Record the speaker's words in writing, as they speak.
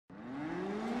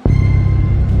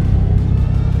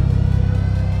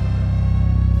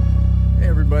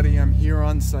everybody, I'm here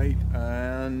on site,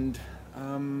 and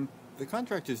the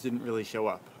contractors didn't really show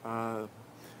up.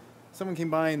 Someone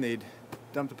came by and they'd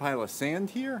dumped a pile of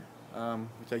sand here,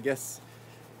 which I guess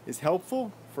is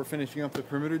helpful for finishing up the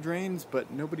perimeter drains, but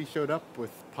nobody showed up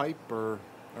with pipe or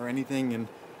anything, and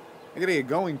I gotta get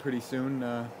going pretty soon.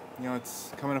 You know,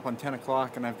 it's coming up on 10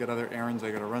 o'clock and I've got other errands I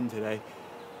gotta run today.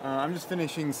 I'm just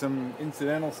finishing some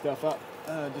incidental stuff up,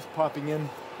 just popping in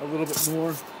a little bit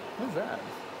more. What's that?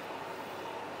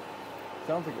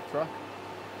 Sounds like a truck.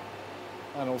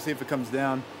 I don't know, we'll see if it comes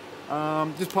down.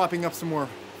 Just popping up some more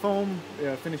foam,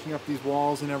 finishing up these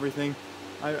walls and everything.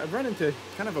 I've run into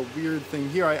kind of a weird thing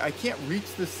here. I can't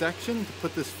reach this section to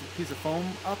put this piece of foam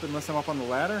up unless I'm up on the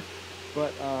ladder,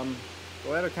 but the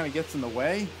ladder kind of gets in the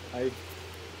way. You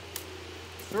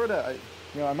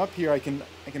know, I'm up here, I can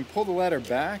pull the ladder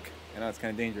back. I know it's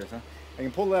kind of dangerous, huh? I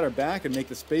can pull the ladder back and make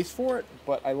the space for it,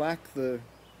 but I lack the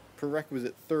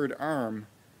prerequisite third arm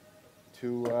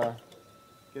to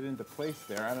get into place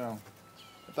there. I don't know.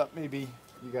 I thought maybe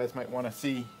you guys might want to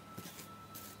see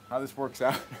how this works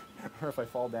out, or if I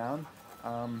fall down.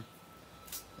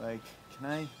 Like, can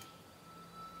I? It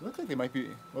looks like they might be.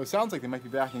 Well, it sounds like they might be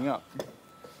backing up.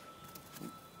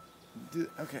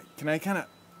 Okay, can I kind of?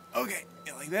 Okay,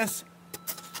 yeah, like this.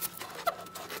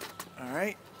 All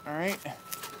right, all right.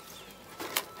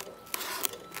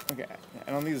 Okay,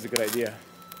 I don't think this is a good idea.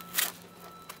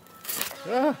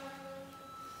 Ah.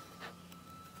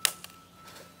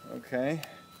 Okay.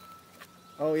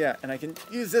 Oh yeah, and I can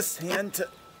use this hand to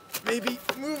maybe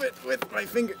move it with my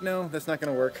finger. No, that's not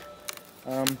gonna work.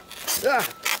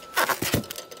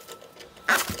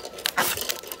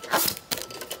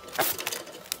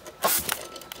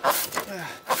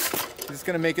 Is this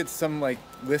gonna make it some like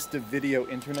list of video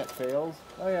internet fails?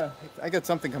 Oh yeah, I got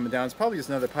something coming down. It's probably just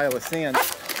another pile of sand.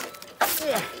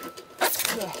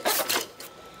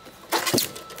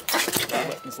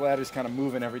 This ladder's kind of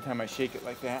moving every time I shake it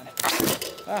like that.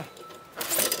 Ah.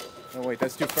 Oh wait,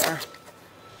 that's too far.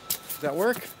 Does that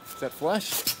work? Is that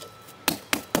flush?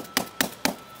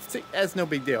 See, that's no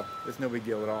big deal. That's no big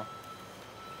deal at all.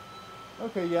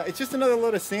 Okay, yeah, it's just another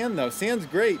load of sand though. Sand's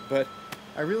great, but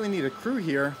I really need a crew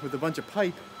here with a bunch of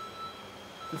pipe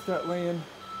to start laying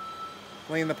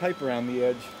the pipe around the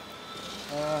edge.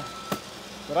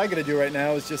 What I gotta do right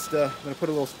now is just I'm gonna put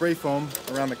a little spray foam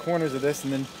around the corners of this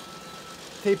and then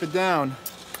tape it down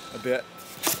a bit.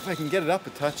 If I can get it up a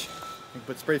touch, I can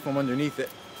put spray foam underneath it.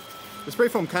 The spray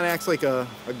foam kind of acts like a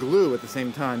glue at the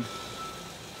same time.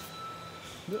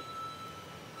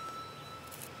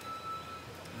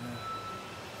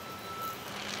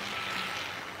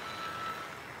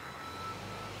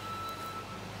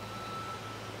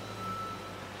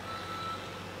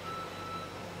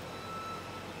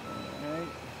 Alright,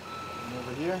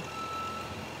 over here.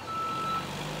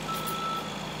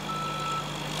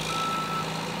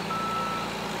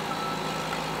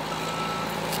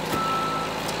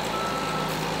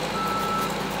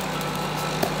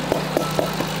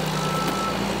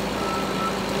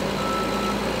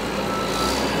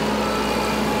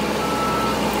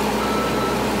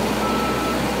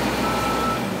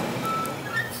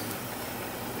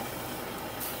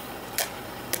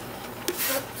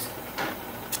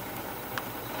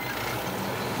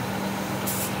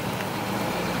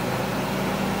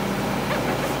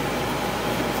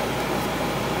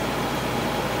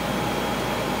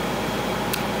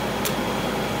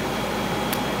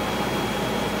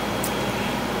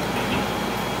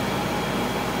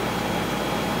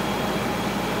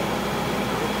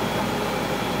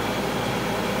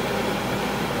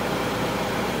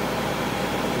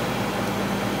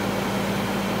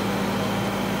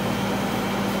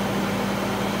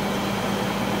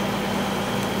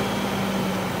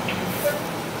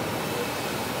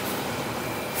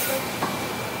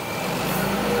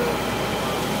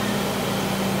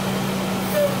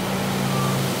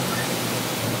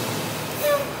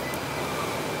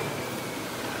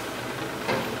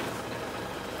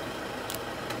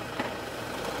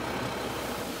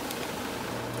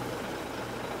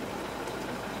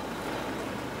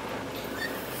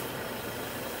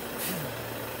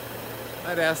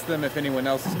 I'd ask them if anyone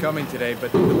else is coming today,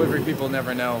 but the delivery people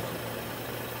never know.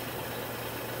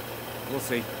 We'll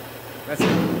see. That's it.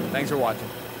 Thanks for watching.